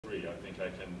I think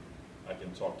I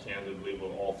can talk candidly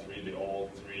with all three. They all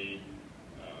three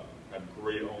have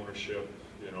great ownership,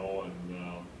 you know,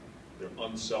 and they're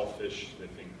unselfish. They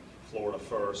think Florida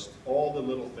first. All the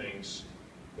little things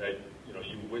that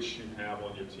you wish you have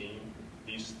on your team,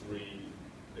 these three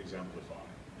exemplify.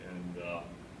 And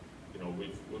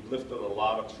we've lifted a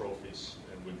lot of trophies,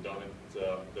 and we've done it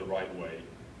the right way.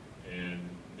 And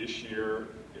this year,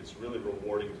 it's really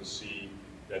rewarding to see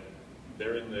that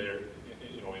they're in the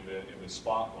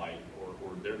spotlight, or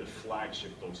they're the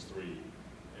flagship, those three,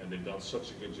 and they've done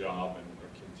such a good job and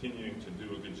are continuing to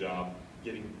do a good job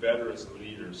getting better as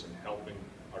leaders and helping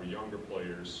our younger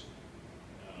players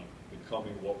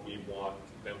becoming what we want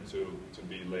them to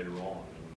be later on.